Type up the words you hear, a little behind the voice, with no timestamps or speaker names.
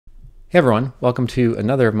Hey everyone, welcome to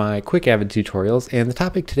another of my quick Avid tutorials, and the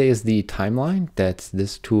topic today is the timeline. That's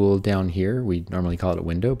this tool down here. We normally call it a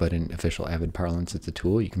window, but in official Avid parlance it's a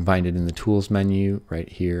tool. You can find it in the tools menu right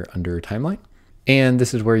here under timeline. And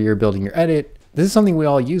this is where you're building your edit. This is something we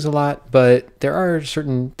all use a lot, but there are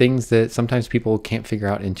certain things that sometimes people can't figure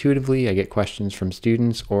out intuitively. I get questions from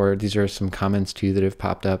students, or these are some comments too that have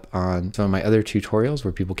popped up on some of my other tutorials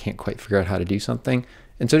where people can't quite figure out how to do something.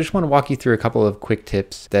 And so I just want to walk you through a couple of quick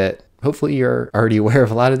tips that hopefully you're already aware of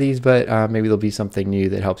a lot of these, but maybe there'll be something new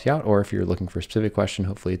that helps you out, or if you're looking for a specific question,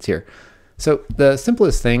 hopefully it's here. So the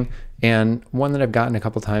simplest thing, and one that I've gotten a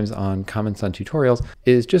couple times on comments on tutorials,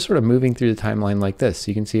 is just sort of moving through the timeline like this. So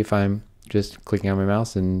you can see if I'm just clicking on my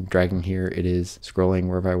mouse and dragging here, it is scrolling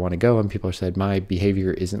wherever I want to go. And people have said my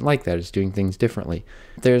behavior isn't like that. It's doing things differently.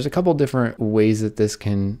 There's a couple different ways that this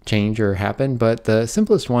can change or happen, but the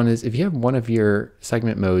simplest one is if you have one of your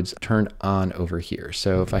segment modes turned on over here.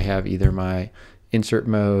 So if I have either my insert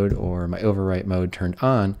mode or my overwrite mode turned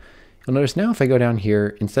on, you'll notice now if I go down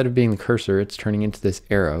here, instead of being the cursor, it's turning into this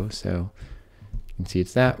arrow. So you can see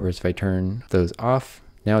it's that, whereas if I turn those off,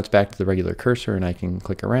 now it's back to the regular cursor and I can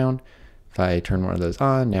click around. If I turn one of those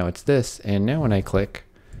on, now it's this, and now when I click,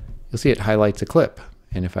 you'll see it highlights a clip.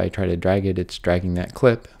 And if I try to drag it, it's dragging that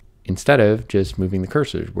clip instead of just moving the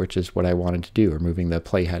cursor, which is what I wanted to do, or moving the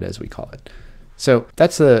playhead as we call it. So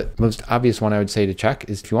that's the most obvious one I would say to check,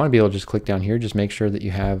 is if you want to be able to just click down here, just make sure that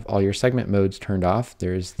you have all your segment modes turned off.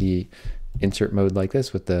 There's the insert mode like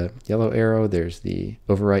this with the yellow arrow, there's the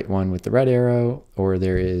overwrite one with the red arrow, or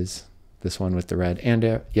there is this one with the red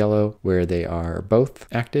and yellow where they are both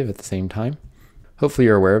active at the same time. Hopefully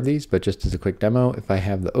you're aware of these, but just as a quick demo, if I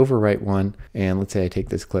have the overwrite one, and let's say I take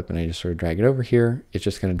this clip and I just sort of drag it over here, it's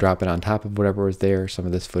just going to drop it on top of whatever was there. Some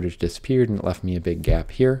of this footage disappeared and it left me a big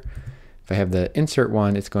gap here. If I have the insert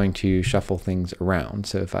one, it's going to shuffle things around.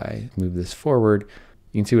 So if I move this forward,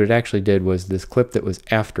 you can see what it actually did was this clip that was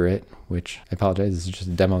after it, which I apologize, this is just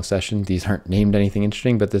a demo session. These aren't named anything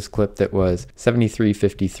interesting, but this clip that was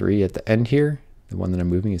 73:53 at the end here, the one that I'm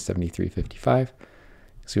moving is 73:55.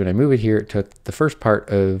 So when I move it here, it took the first part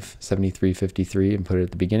of 73:53 and put it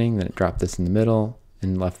at the beginning, then it dropped this in the middle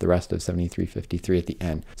and left the rest of 73:53 at the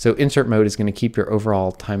end. So insert mode is going to keep your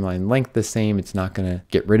overall timeline length the same. It's not going to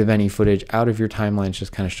get rid of any footage out of your timeline. It's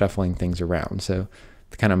just kind of shuffling things around. So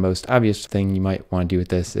the kind of most obvious thing you might want to do with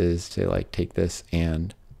this is to like take this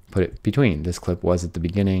and put it between. This clip was at the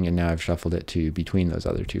beginning and now I've shuffled it to between those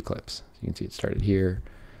other two clips. So you can see it started here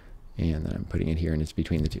and then I'm putting it here and it's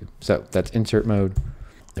between the two. So that's insert mode.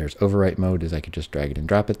 There's overwrite mode, is I could just drag it and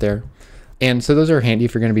drop it there. And so those are handy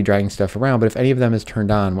if you're going to be dragging stuff around, but if any of them is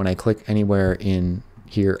turned on, when I click anywhere in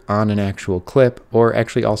here on an actual clip, or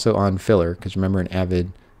actually also on filler, because remember in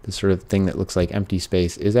Avid, this sort of thing that looks like empty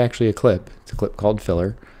space is actually a clip. It's a clip called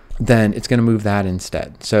filler. Then it's going to move that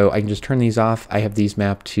instead. So I can just turn these off. I have these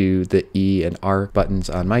mapped to the E and R buttons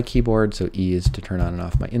on my keyboard. So E is to turn on and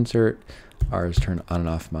off my insert. R is turn on and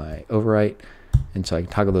off my overwrite. And so I can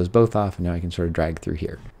toggle those both off and now I can sort of drag through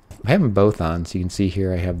here. I have them both on. So you can see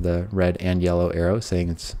here I have the red and yellow arrow saying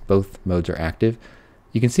it's both modes are active.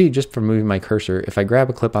 You can see just from moving my cursor, if I grab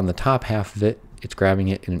a clip on the top half of it, it's grabbing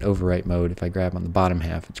it in an overwrite mode. If I grab on the bottom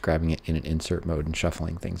half, it's grabbing it in an insert mode and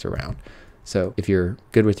shuffling things around. So if you're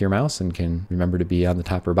good with your mouse and can remember to be on the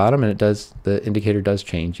top or bottom, and it does, the indicator does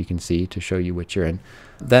change, you can see to show you which you're in,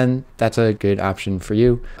 then that's a good option for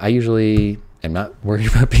you. I usually am not worried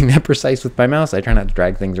about being that precise with my mouse. I try not to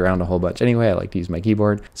drag things around a whole bunch anyway. I like to use my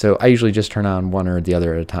keyboard. So I usually just turn on one or the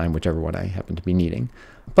other at a time, whichever one I happen to be needing.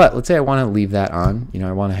 But let's say I want to leave that on,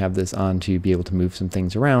 I want to have this on to be able to move some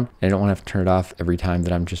things around, and I don't want to have to turn it off every time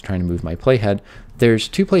that I'm just trying to move my playhead. There's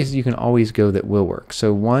two places you can always go that will work.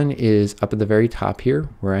 So one is up at the very top here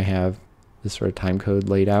where I have this sort of time code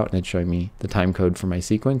laid out and it's showing me the time code for my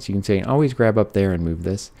sequence. You can say always grab up there and move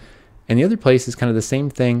this. And the other place is kind of the same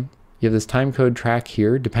thing. You have this time code track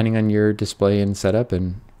here, depending on your display and setup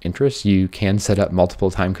and interests. You can set up multiple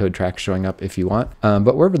time code tracks showing up if you want,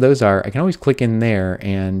 but wherever those are, I can always click in there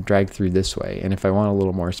and drag through this way. And if I want a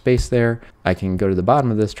little more space there, I can go to the bottom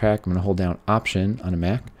of this track. I'm going to hold down Option on a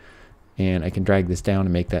Mac, and I can drag this down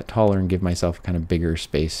and make that taller and give myself kind of bigger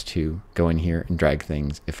space to go in here and drag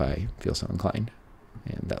things if I feel so inclined.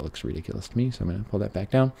 And that looks ridiculous to me, so I'm going to pull that back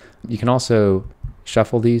down. You can also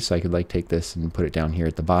shuffle these, so I could like take this and put it down here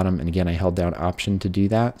at the bottom, and again I held down Option to do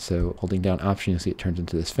that. So holding down Option, you'll see it turns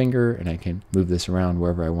into this finger, and I can move this around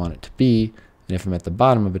wherever I want it to be. And if I'm at the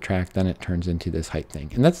bottom of a track, then it turns into this height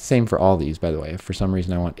thing. And that's the same for all these, by the way. If for some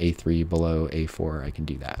reason I want A3 below A4, I can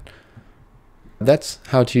do that. That's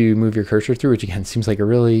how to move your cursor through, which again seems like a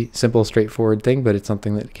really simple, straightforward thing, but it's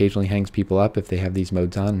something that occasionally hangs people up if they have these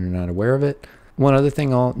modes on and are not aware of it. One other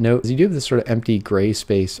thing I'll note is you do have this sort of empty gray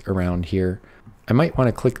space around here. I might want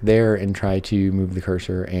to click there and try to move the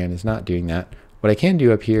cursor, and it's not doing that. What I can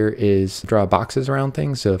do up here is draw boxes around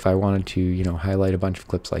things. So if I wanted to, highlight a bunch of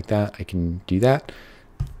clips like that, I can do that.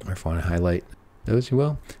 Or if I want to highlight those, you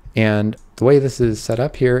will. And the way this is set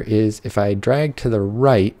up here is if I drag to the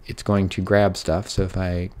right, it's going to grab stuff. So if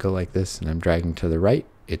I go like this and I'm dragging to the right,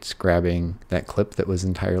 it's grabbing that clip that was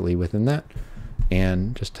entirely within that.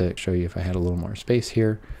 And just to show you if I had a little more space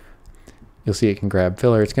here, you'll see it can grab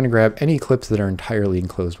filler. It's going to grab any clips that are entirely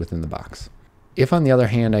enclosed within the box. If on the other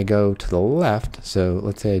hand, I go to the left, so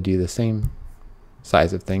let's say I do the same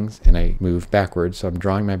size of things and I move backwards, so I'm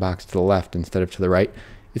drawing my box to the left instead of to the right,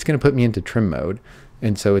 it's going to put me into trim mode.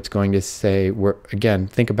 And so it's going to say, again,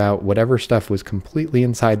 think about whatever stuff was completely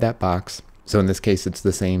inside that box. So in this case, it's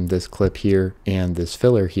the same, this clip here and this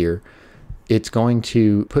filler here. It's going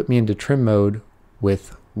to put me into trim mode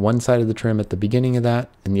with one side of the trim at the beginning of that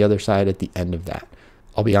and the other side at the end of that.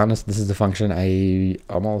 I'll be honest, this is a function I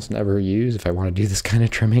almost never use. If I want to do this kind of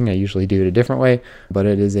trimming, I usually do it a different way, but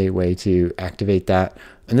it is a way to activate that.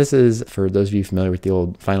 And this is, for those of you familiar with the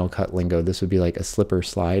old Final Cut lingo, this would be like a slipper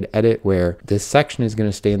slide edit where this section is going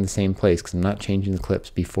to stay in the same place because I'm not changing the clips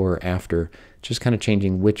before or after, just kind of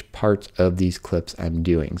changing which parts of these clips I'm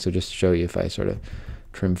doing. So just to show you, if I sort of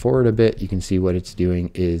trim forward a bit, you can see what it's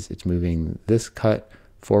doing is it's moving this cut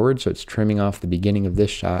forward, so it's trimming off the beginning of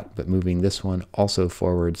this shot, but moving this one also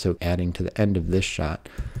forward, so adding to the end of this shot.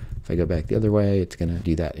 If I go back the other way, it's going to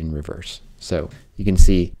do that in reverse. So you can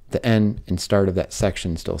see the end and start of that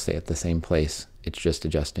section still stay at the same place. It's just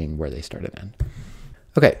adjusting where they start and end.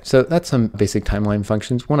 Okay, so that's some basic timeline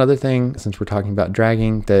functions. One other thing, since we're talking about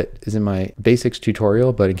dragging, that is in my basics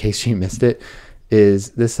tutorial, but in case you missed it,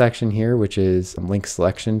 is this section here, which is link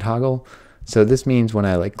selection toggle. So this means when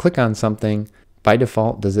I click on something, by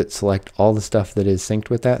default, does it select all the stuff that is synced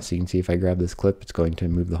with that? So you can see if I grab this clip, it's going to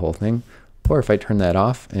move the whole thing. Or if I turn that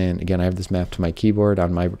off, and again, I have this mapped to my keyboard.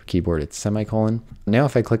 On my keyboard, it's semicolon. Now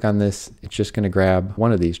if I click on this, it's just going to grab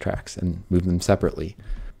one of these tracks and move them separately.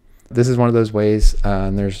 This is one of those ways,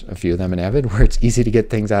 and there's a few of them in Avid, where it's easy to get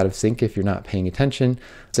things out of sync if you're not paying attention.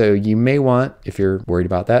 So you may want, if you're worried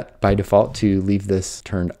about that, by default to leave this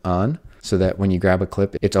turned on, so that when you grab a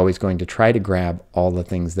clip, it's always going to try to grab all the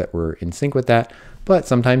things that were in sync with that. But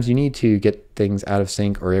sometimes you need to get things out of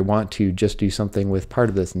sync, or I want to just do something with part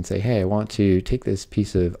of this and say, hey, I want to take this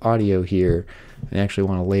piece of audio here and actually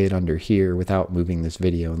want to lay it under here without moving this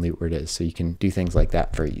video and leave it where it is. So you can do things like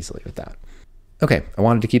that very easily with that. Okay, I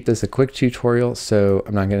wanted to keep this a quick tutorial, so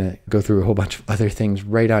I'm not going to go through a whole bunch of other things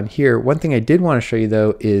right on here. One thing I did want to show you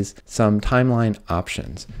though is some timeline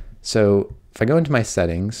options. So if I go into my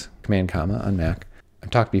settings, Command comma on Mac, I've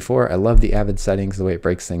talked before, I love the Avid settings, the way it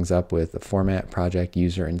breaks things up with the format, project,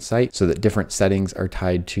 user, and site, so that different settings are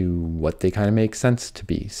tied to what they kind of make sense to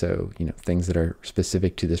be. So, things that are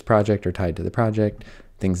specific to this project are tied to the project,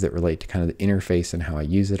 things that relate to kind of the interface and how I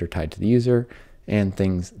use it are tied to the user, and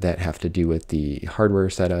things that have to do with the hardware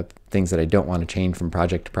setup, things that I don't want to change from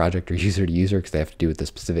project to project or user to user because they have to do with the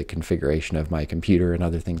specific configuration of my computer, and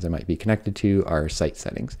other things I might be connected to are site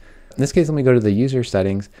settings. In this case, let me go to the user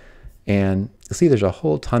settings, and you'll see there's a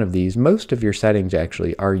whole ton of these. Most of your settings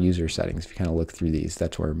actually are user settings. If you kind of look through these,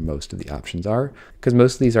 that's where most of the options are, because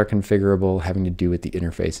most of these are configurable, having to do with the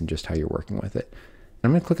interface and just how you're working with it.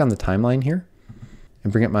 I'm going to click on the timeline here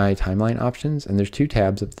and bring up my timeline options, and there's two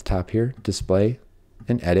tabs at the top here, display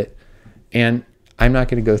and edit. And I'm not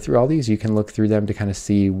going to go through all these. You can look through them to kind of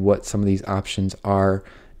see what some of these options are.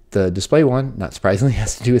 The display one, not surprisingly,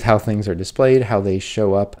 has to do with how things are displayed, how they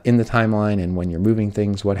show up in the timeline, and when you're moving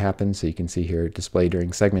things, what happens. So you can see here, display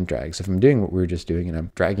during segment drag. So if I'm doing what we were just doing and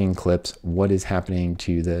I'm dragging clips, what is happening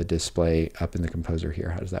to the display up in the composer here?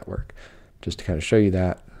 How does that work? Just to kind of show you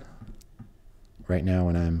that, right now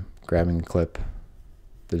when I'm grabbing a clip,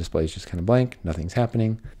 the display is just kind of blank, nothing's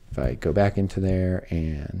happening. If I go back into there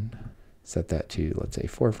and set that to, let's say,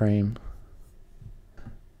 4 frame,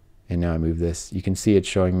 and now I move this, you can see it's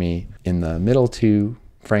showing me in the middle 2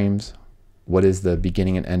 frames what is the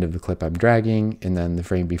beginning and end of the clip I'm dragging, and then the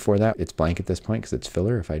frame before that, it's blank at this point because it's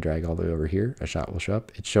filler. If I drag all the way over here, a shot will show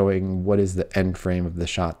up. It's showing what is the end frame of the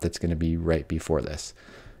shot that's going to be right before this.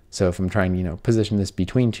 So if I'm trying to, position this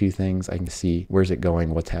between 2 things, I can see where's it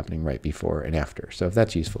going, what's happening right before and after. So if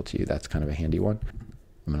that's useful to you, that's kind of a handy one.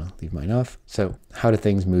 I'm going to leave mine off. So how do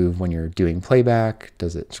things move when you're doing playback?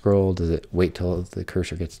 Does it scroll? Does it wait till the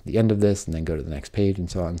cursor gets to the end of this and then go to the next page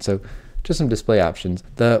and so on? So just some display options.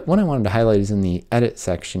 The one I wanted to highlight is in the edit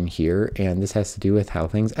section here, and this has to do with how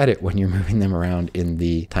things edit when you're moving them around in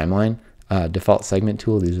the timeline. Default segment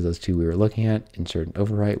tool, these are those two we were looking at. Insert and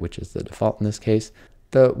overwrite, which is the default in this case.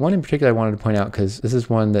 The one in particular I wanted to point out, because this is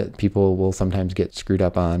one that people will sometimes get screwed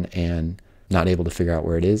up on and not able to figure out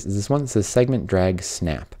where it is this one that says segment drag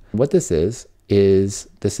snap. What this is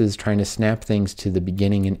trying to snap things to the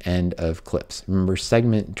beginning and end of clips. Remember,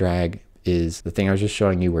 segment drag is the thing I was just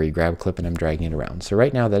showing you where you grab a clip and I'm dragging it around. So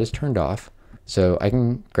right now that is turned off. So I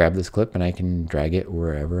can grab this clip and I can drag it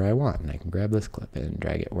wherever I want. And I can grab this clip and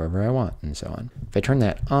drag it wherever I want, and so on. If I turn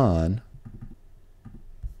that on,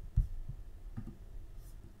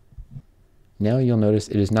 now you'll notice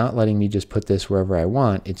it is not letting me just put this wherever I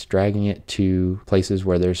want. It's dragging it to places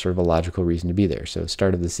where there's sort of a logical reason to be there. So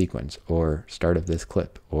start of the sequence, or start of this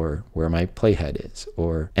clip, or where my playhead is,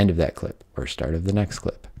 or end of that clip, or start of the next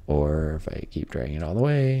clip. Or if I keep dragging it all the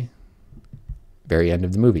way, very end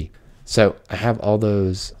of the movie. So I have all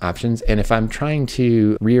those options. And if I'm trying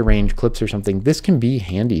to rearrange clips or something, this can be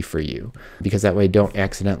handy for you, because that way I don't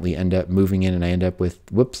accidentally end up moving in and I end up with,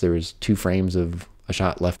 whoops, there was 2 frames of a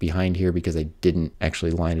shot left behind here because I didn't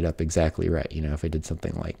actually line it up exactly right. You know, if I did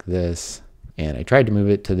something like this and I tried to move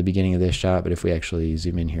it to the beginning of this shot, but if we actually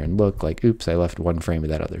zoom in here and look, like, oops, I left 1 frame of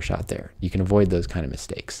that other shot there. You can avoid those kind of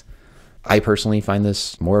mistakes. I personally find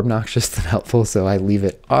this more obnoxious than helpful, so I leave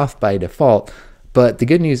it off by default. But the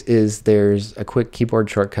good news is there's a quick keyboard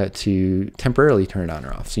shortcut to temporarily turn it on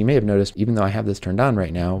or off. So you may have noticed, even though I have this turned on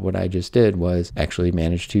right now, what I just did was actually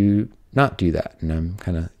manage to not do that. And I'm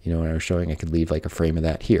kind of, you know, when I was showing, I could leave like a frame of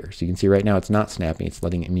that here. So you can see right now it's not snapping, it's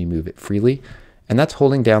letting me move it freely. And that's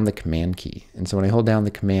holding down the command key. And so when I hold down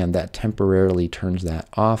the command, that temporarily turns that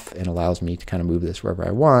off and allows me to kind of move this wherever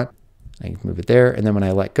I want. I can move it there. And then when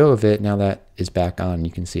I let go of it, now that is back on,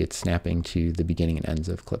 you can see it's snapping to the beginning and ends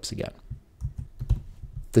of clips again.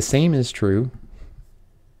 The same is true.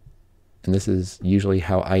 And this is usually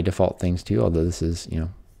how I default things to, although this is, you know,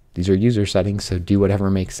 these are user settings, so do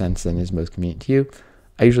whatever makes sense and is most convenient to you.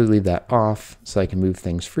 I usually leave that off so I can move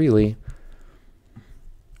things freely,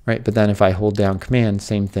 right? But then if I hold down command,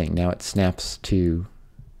 same thing. Now it snaps to, you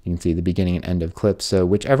can see the beginning and end of clips. So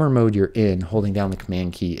whichever mode you're in, holding down the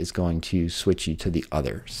command key is going to switch you to the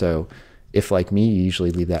other. So if, like me, you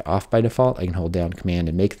usually leave that off by default, I can hold down command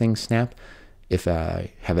and make things snap. If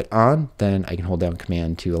I have it on, then I can hold down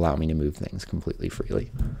command to allow me to move things completely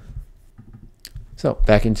freely. So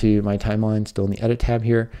back into my timeline, still in the edit tab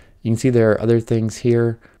here. You can see there are other things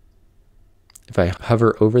here. If I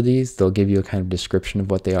hover over these, they'll give you a kind of description of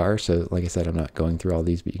what they are. So like I said, I'm not going through all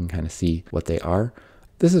these, but you can kind of see what they are.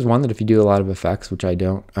 This is one that if you do a lot of effects, which I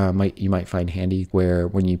don't, you might find handy, where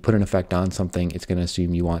when you put an effect on something, it's going to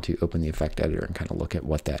assume you want to open the effect editor and kind of look at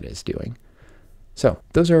what that is doing. So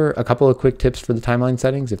those are a couple of quick tips for the timeline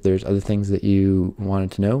settings. If there's other things that you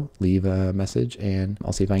wanted to know, leave a message and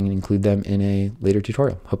I'll see if I can include them in a later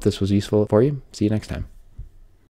tutorial. Hope this was useful for you. See you next time.